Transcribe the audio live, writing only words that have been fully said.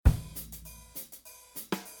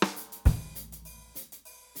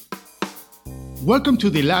Welcome to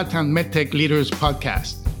the Latin MedTech Leaders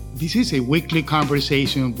Podcast. This is a weekly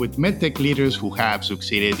conversation with MedTech leaders who have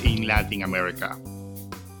succeeded in Latin America.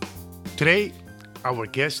 Today, our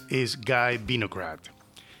guest is Guy Vinograd,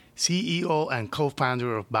 CEO and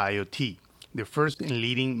co-founder of BioT, the first and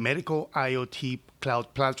leading medical IoT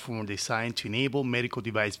cloud platform designed to enable medical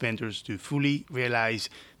device vendors to fully realize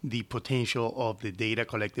the potential of the data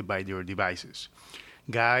collected by their devices.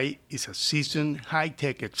 Guy is a seasoned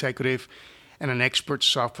high-tech executive and an expert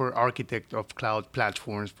software architect of cloud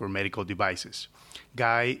platforms for medical devices.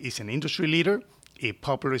 Guy is an industry leader, a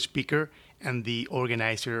popular speaker, and the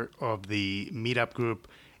organizer of the meetup group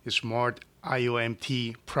Smart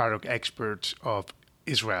IoMT Product Experts of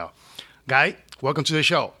Israel. Guy, welcome to the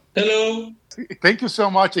show. Hello. Thank you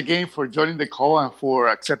so much again for joining the call and for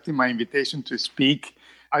accepting my invitation to speak.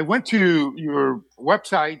 I went to your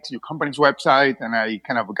website, your company's website, and I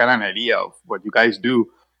kind of got an idea of what you guys do.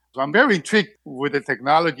 So I'm very intrigued with the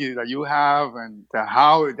technology that you have and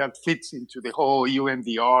how that fits into the whole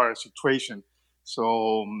UMDR situation.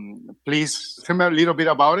 So please tell me a little bit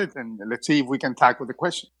about it, and let's see if we can tackle the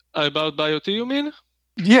question. About BioT, you mean?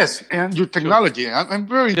 Yes, and your technology. Sure. I'm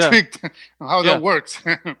very intrigued on how that works.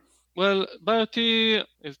 Well, BioT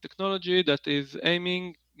is technology that is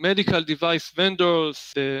aiming medical device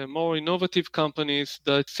vendors, the more innovative companies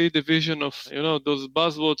that see the vision of, those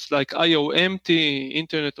buzzwords like IoMT,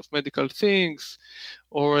 Internet of Medical Things,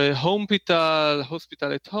 or a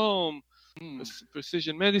hospital at home,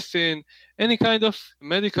 precision medicine, any kind of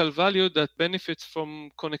medical value that benefits from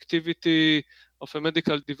connectivity of a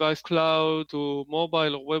medical device cloud to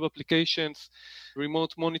mobile or web applications,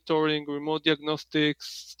 remote monitoring, remote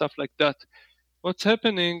diagnostics, stuff like that. What's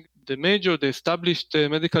happening, the established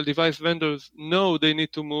medical device vendors know they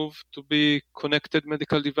need to move to be connected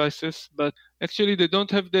medical devices, but actually they don't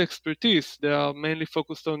have the expertise. They are mainly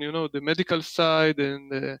focused on, the medical side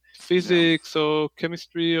and physics or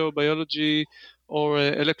chemistry or biology or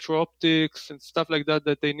electro-optics and stuff like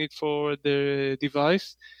that they need for their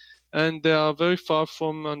device. And they are very far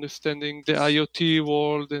from understanding the IoT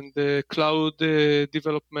world and the cloud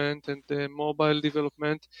development and the mobile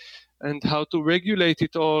development and how to regulate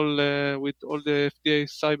it all with all the FDA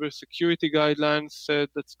cybersecurity guidelines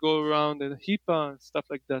that go around and HIPAA and stuff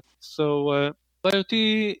like that. So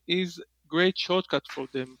BioT is a great shortcut for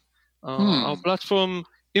them. Our platform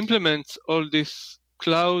implements all this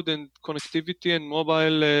cloud and connectivity and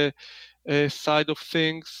mobile side of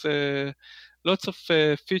things. Lots of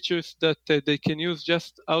features that they can use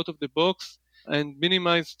just out of the box and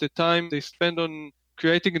minimize the time they spend on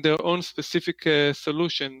creating their own specific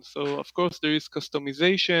solution. So, of course, there is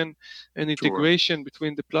customization and integration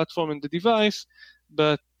between the platform and the device,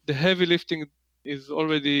 but the heavy lifting is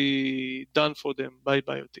already done for them by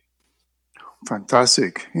BioT.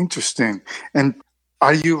 Fantastic. Interesting. And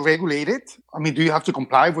are you regulated? I mean, do you have to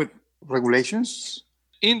comply with regulations?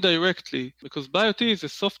 Indirectly, because BioT is a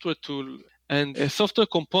software tool and a software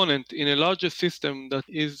component in a larger system that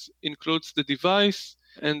includes the device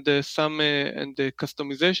and the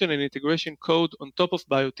customization and integration code on top of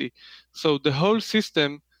BioT. So the whole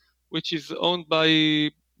system, which is owned by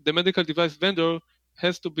the medical device vendor,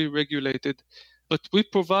 has to be regulated. But we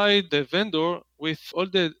provide the vendor with all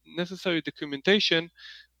the necessary documentation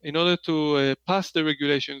in order to pass the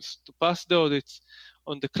regulations, to pass the audits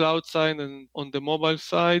on the cloud side and on the mobile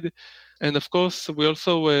side. And of course, we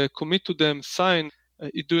also commit to them, sign.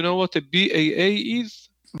 Do you know what a BAA is?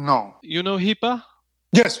 No. You know HIPAA?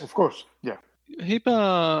 Yes, of course. Yeah.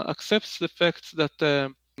 HIPAA accepts the fact that a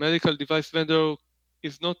medical device vendor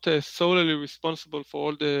is not solely responsible for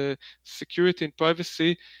all the security and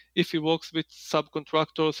privacy if he works with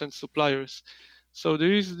subcontractors and suppliers. So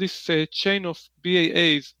there is this chain of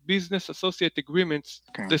BAAs, business associate agreements.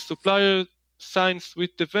 Okay. The supplier signs with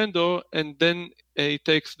the vendor, and then he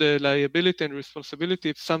takes the liability and responsibility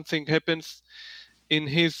if something happens in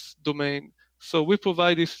his domain. So we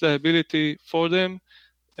provide this liability for them,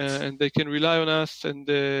 and they can rely on us and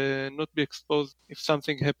not be exposed if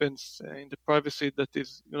something happens in the privacy that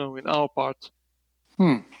is, in our part.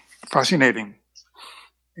 Fascinating.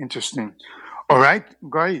 Interesting. All right,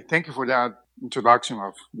 great. Thank you for that introduction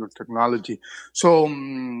of your technology. So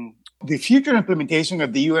the future implementation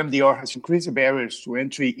of the UMDR has increased the barriers to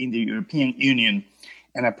entry in the European Union.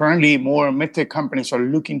 And apparently more medtech companies are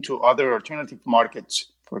looking to other alternative markets,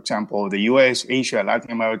 for example, the US, Asia,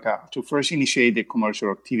 Latin America, to first initiate the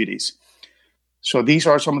commercial activities. So these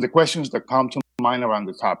are some of the questions that come to mind around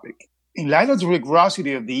the topic. In light of the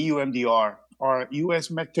rigorosity of the EU MDR, are US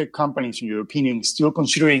medtech companies, in your opinion, still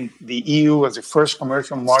considering the EU as the first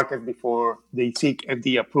commercial market before they seek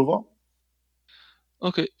FDA approval?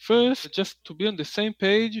 Okay, first, just to be on the same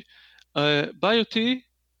page, BioT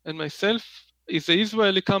and myself is an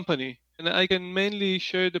Israeli company, and I can mainly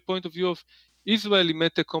share the point of view of Israeli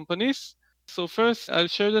medtech companies. So first, I'll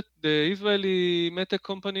share that the Israeli medtech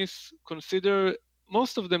companies consider,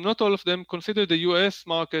 most of them, not all of them, consider the US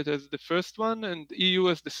market as the first one and EU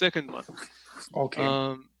as the second one. Okay.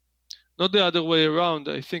 Not the other way around.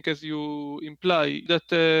 I think, as you imply,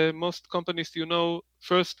 that most companies,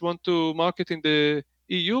 first want to market in the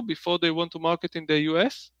EU before they want to market in the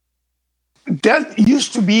US. That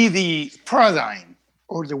used to be the paradigm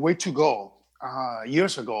or the way to go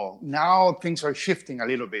years ago. Now things are shifting a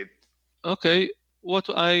little bit. Okay, what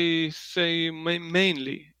I say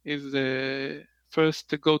mainly is first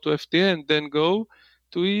to go to FDA and then go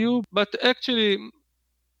to EU. But actually,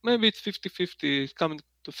 maybe it's 50-50 coming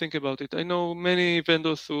to think about it. I know many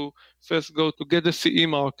vendors who first go to get the CE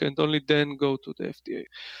mark and only then go to the FDA.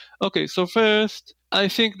 Okay, so first, I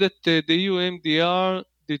think that the EU MDR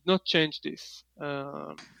did not change this.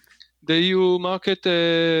 The EU market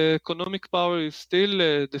economic power is still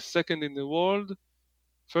the second in the world,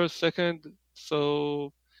 first, second.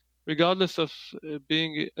 So regardless of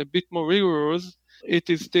being a bit more rigorous, it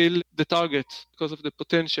is still the target because of the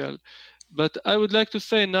potential. But I would like to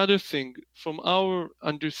say another thing from our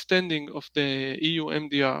understanding of the EU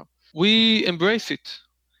MDR. We embrace it.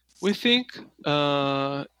 We think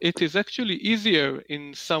it is actually easier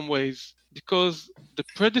in some ways because the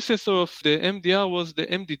predecessor of the MDR was the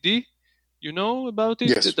MDD. You know about it,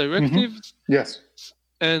 Yes. the directives? Mm-hmm. Yes.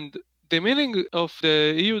 And the meaning of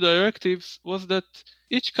the EU directives was that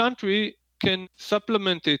each country can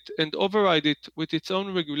supplement it and override it with its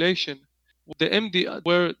own regulation.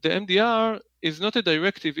 Where the MDR is not a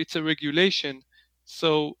directive, it's a regulation.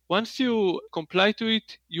 So once you comply to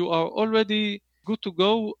it, you are already good to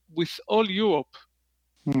go with all Europe.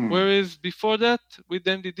 Whereas before that, with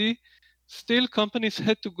the MDD, still companies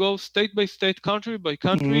had to go state by state, country by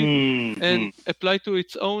country, and apply to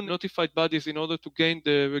its own notified bodies in order to gain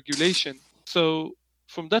the regulation. So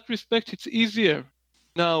from that respect, it's easier.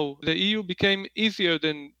 Now, the EU became easier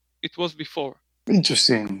than it was before.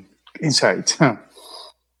 Interesting insight.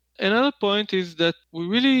 Another point is that we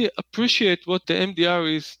really appreciate what the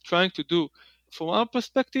MDR is trying to do. From our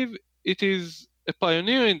perspective, it is a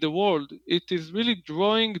pioneer in the world. It is really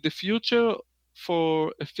drawing the future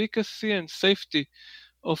for efficacy and safety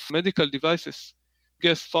of medical devices,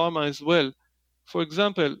 gas pharma as well. For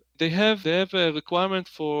example, they have a requirement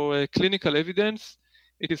for clinical evidence.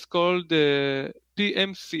 It is called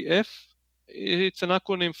PMCF. It's an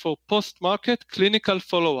acronym for post-market clinical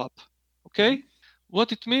follow-up. Okay?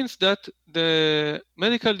 What it means that the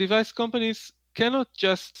medical device companies cannot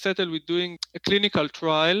just settle with doing a clinical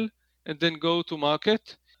trial and then go to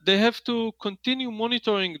market. They have to continue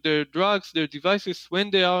monitoring their drugs, their devices when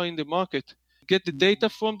they are in the market, get the data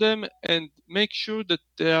from them and make sure that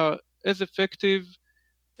they are as effective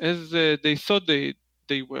as they thought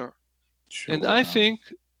they were. Sure. And I think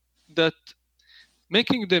that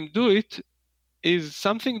making them do it is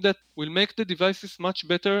something that will make the devices much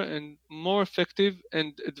better and more effective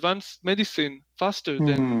and advance medicine faster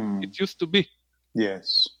than it used to be.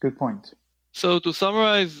 Yes, good point. So to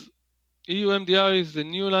summarize, EU MDR is the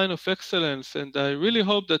new line of excellence, and I really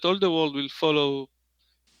hope that all the world will follow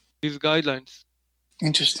these guidelines.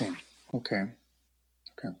 Interesting. Okay.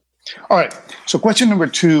 All right. So question number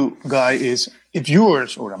 2, Guy, is if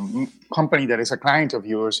yours or a company that is a client of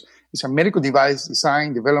yours is a medical device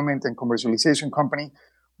design, development, and commercialization company,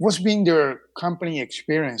 what's been their company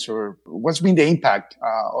experience or what's been the impact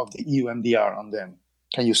of the EU MDR on them?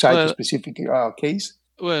 Can you cite a specific case?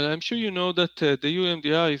 Well, I'm sure you know that the EU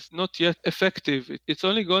MDR is not yet effective. It's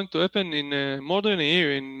only going to happen in more than a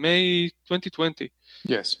year, in May 2020.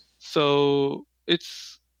 Yes. So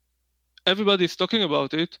everybody's talking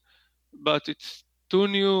about it, but it's too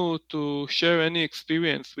new to share any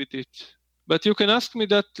experience with it. But you can ask me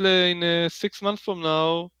that in 6 months from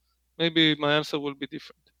now, maybe my answer will be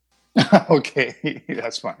different. Okay,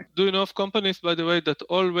 that's fine. Do you know of companies, by the way, that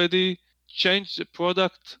already changed the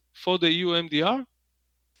product for the EU MDR?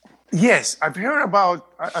 Yes, I've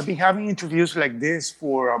been having interviews like this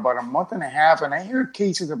for about a month and a half, and I hear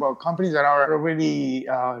cases about companies that are already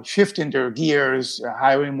shifting their gears,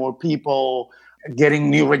 hiring more people, getting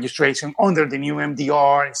new registration under the new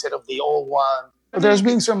MDR instead of the old one. But there's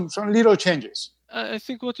been some little changes. I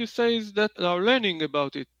think what you say is that they are learning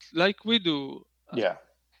about it, like we do. Yeah,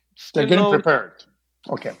 they're getting prepared.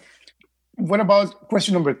 Okay. What about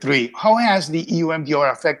question number 3? How has the EU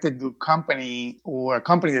MDR affected the company or a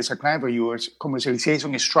company that's a client of yours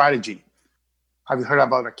commercialization strategy? Have you heard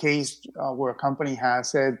about a case where a company has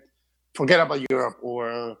said, forget about Europe,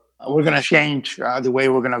 or we're going to change the way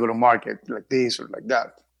we're going to go to market like this or like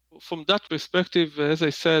that? From that perspective, as I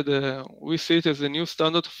said, we see it as a new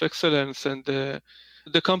standard of excellence, and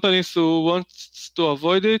the companies who want to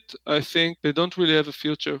avoid it, I think they don't really have a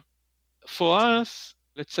future. For us,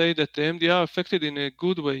 let's say that the MDR are affected in a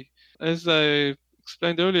good way. As I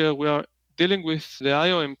explained earlier, we are dealing with the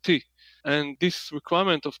IOMT, and this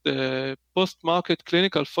requirement of the post-market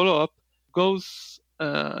clinical follow-up goes,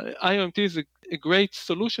 IOMT is a great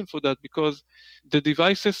solution for that, because the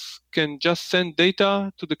devices can just send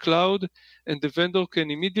data to the cloud, and the vendor can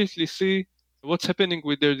immediately see what's happening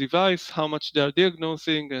with their device, how much they are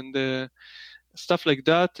diagnosing, and stuff like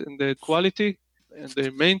that, and the quality and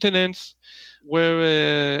the maintenance.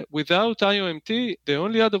 Where without IOMT, the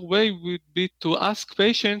only other way would be to ask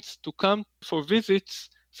patients to come for visits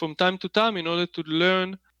from time to time in order to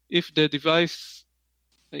learn if the device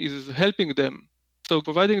is helping them. So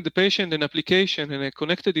providing the patient an application and a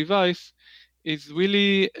connected device is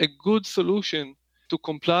really a good solution to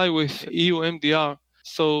comply with EU MDR.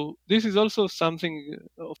 So this is also something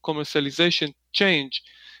of commercialization change.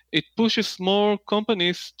 It pushes more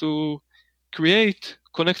companies to create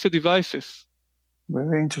connected devices.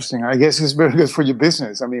 Very interesting. I guess it's very good for your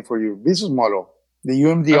business. I mean, for your business model. The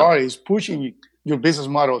UMDR is pushing your business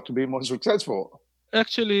model to be more successful.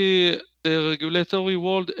 Actually, the regulatory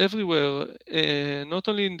world everywhere, not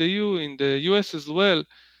only in the EU, in the US as well,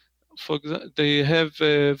 for example, they have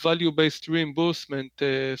a value-based reimbursement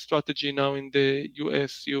strategy now in the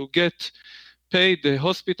US. You get paid, the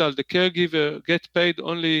hospital, the caregiver get paid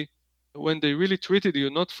only when they really treated you,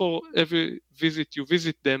 not for every visit you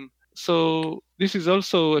visit them. So this is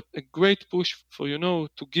also a great push for,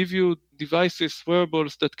 to give you devices,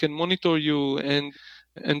 wearables that can monitor you and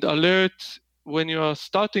alert when you are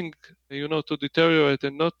starting, to deteriorate,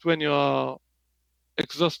 and not when you are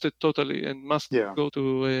exhausted totally and must go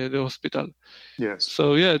to the hospital. Yes.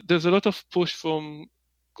 So there's a lot of push from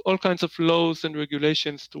all kinds of laws and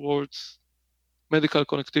regulations towards medical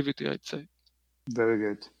connectivity, I'd say. Very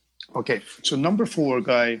good. Okay, so number 4,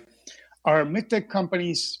 Guy, are medtech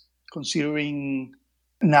companies considering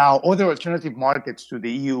now other alternative markets to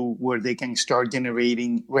the EU where they can start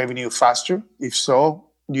generating revenue faster? If so,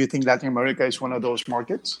 do you think Latin America is one of those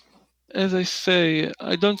markets? As I say,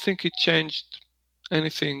 I don't think it changed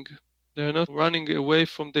anything. They're not running away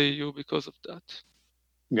from the EU because of that.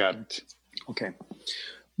 Got it. Okay.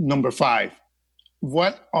 Number 5,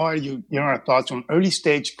 what are your thoughts on early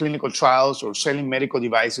stage clinical trials or selling medical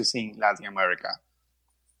devices in Latin America?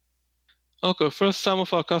 Okay, first, some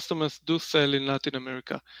of our customers do sell in Latin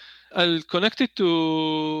America. I'll connect it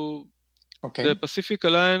to the Pacific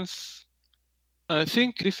Alliance. I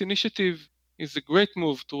think this initiative is a great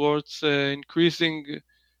move towards increasing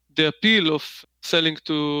the appeal of selling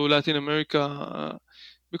to Latin America,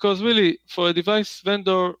 because really, for a device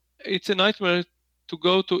vendor, it's a nightmare to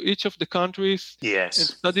go to each of the countries and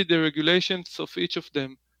study the regulations of each of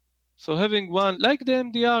them. So having one, like the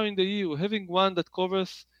MDR in the EU, having one that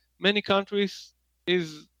covers many countries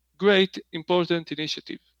is great, important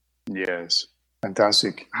initiative. Yes,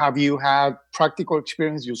 fantastic. Have you had practical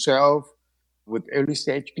experience yourself with early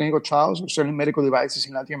stage clinical trials or selling medical devices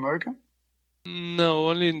in Latin America? No,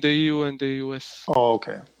 only in the EU and the US. Oh,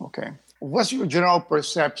 okay. What's your general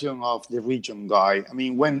perception of the region, Guy? I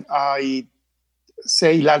mean, when I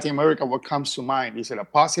say Latin America, what comes to mind? Is it a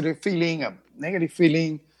positive feeling, a negative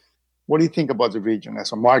feeling? What do you think about the region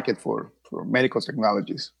as a market for medical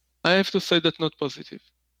technologies? I have to say that not positive.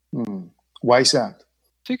 Why is that?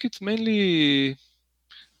 I think it's mainly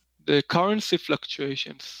the currency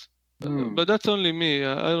fluctuations. But that's only me.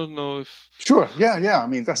 I don't know if... Sure, yeah. I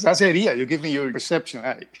mean, that's the idea. You give me your perception.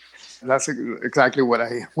 That's exactly what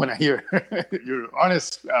I want to hear. Your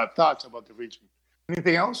honest thoughts about the region.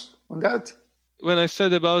 Anything else on that? When I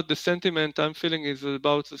said about the sentiment I'm feeling is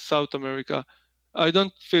about South America. I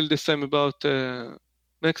don't feel the same about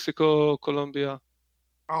Mexico, Colombia.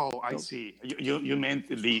 Oh, I see. You meant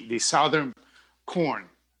the southern cone.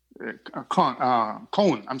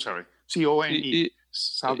 I'm sorry. CONE.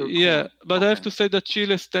 Southern cone. But I have to say that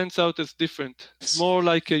Chile stands out as different. It's more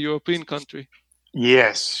like a European country.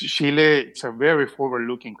 Yes, Chile is a very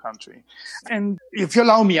forward-looking country. And if you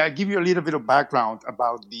allow me, I'll give you a little bit of background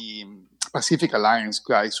about the Pacific Alliance,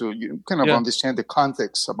 guys, so you kind of understand the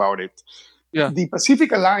context about it. Yeah. The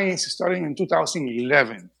Pacific Alliance started in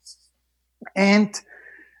 2011. And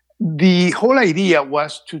the whole idea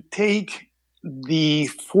was to take the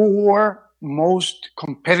 4 most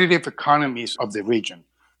competitive economies of the region.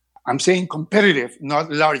 I'm saying competitive,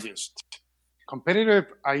 not largest. Competitive,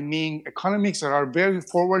 I mean economies that are very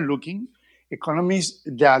forward-looking economies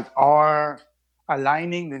that are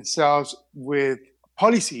aligning themselves with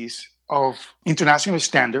policies of international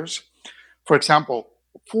standards. For example,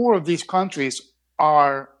 4 of these countries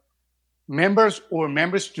are members or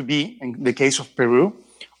members to be, in the case of Peru,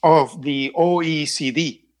 of the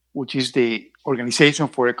OECD, which is the Organization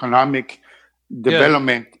for Economic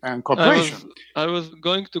Development and Cooperation. I was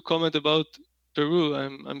going to comment about Peru.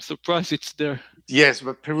 I'm surprised it's there. Yes,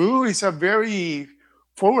 but Peru is a very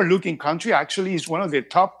forward-looking country. Actually, it's one of the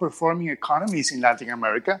top-performing economies in Latin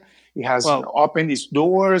America. It has opened its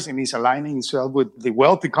doors and is aligning itself with the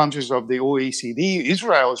wealthy countries of the OECD.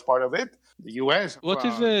 Israel is part of it. The U.S. What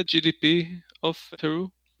is the GDP of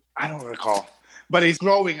Peru? I don't recall, but it's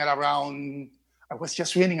growing at around. I was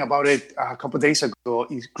just reading about it a couple of days ago.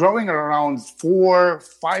 It's growing at around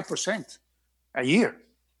 4-5% a year.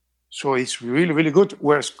 So it's really, really good.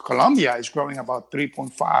 Whereas Colombia is growing about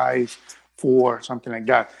 3.5, 4, something like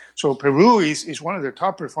that. So Peru is one of the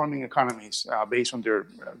top performing economies based on their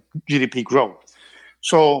GDP growth.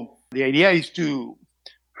 So the idea is to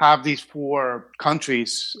have these 4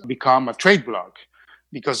 countries become a trade bloc,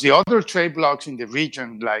 because the other trade blocs in the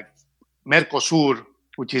region, like Mercosur,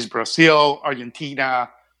 which is Brazil, Argentina,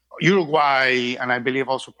 Uruguay, and I believe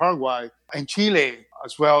also Paraguay, and Chile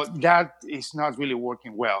as well, that is not really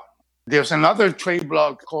working well. There's another trade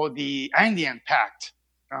bloc called the Andean Pact,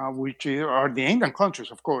 which are the Andean countries,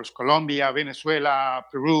 of course, Colombia, Venezuela,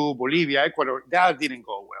 Peru, Bolivia, Ecuador. That didn't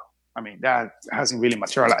go well. I mean, that hasn't really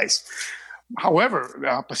materialized. However,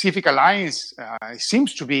 the Pacific Alliance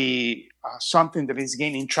seems to be something that is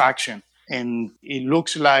gaining traction, and it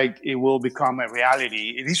looks like it will become a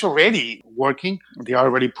reality. It is already working. They are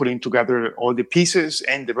already putting together all the pieces,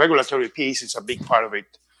 and the regulatory piece is a big part of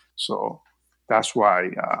it. So that's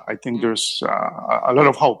why I think there's a lot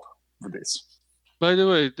of hope for this. By the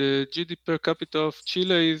way, the GDP per capita of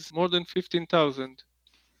Chile is more than 15,000.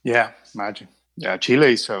 Yeah, imagine. Yeah,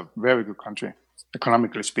 Chile is a very good country,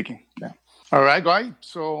 economically speaking. Yeah. All right, Guy.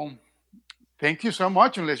 So thank you so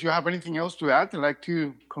much. Unless you have anything else to add, I'd like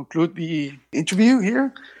to conclude the interview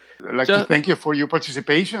here. I'd like to thank you for your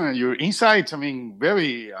participation and your insights. I mean,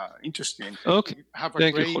 very interesting. Okay.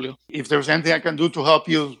 Thank you, Julio. If there's anything I can do to help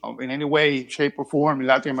you in any way, shape, or form in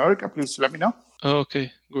Latin America, please let me know.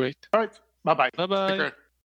 Okay, great. All right. Bye-bye. Bye-bye. Take care.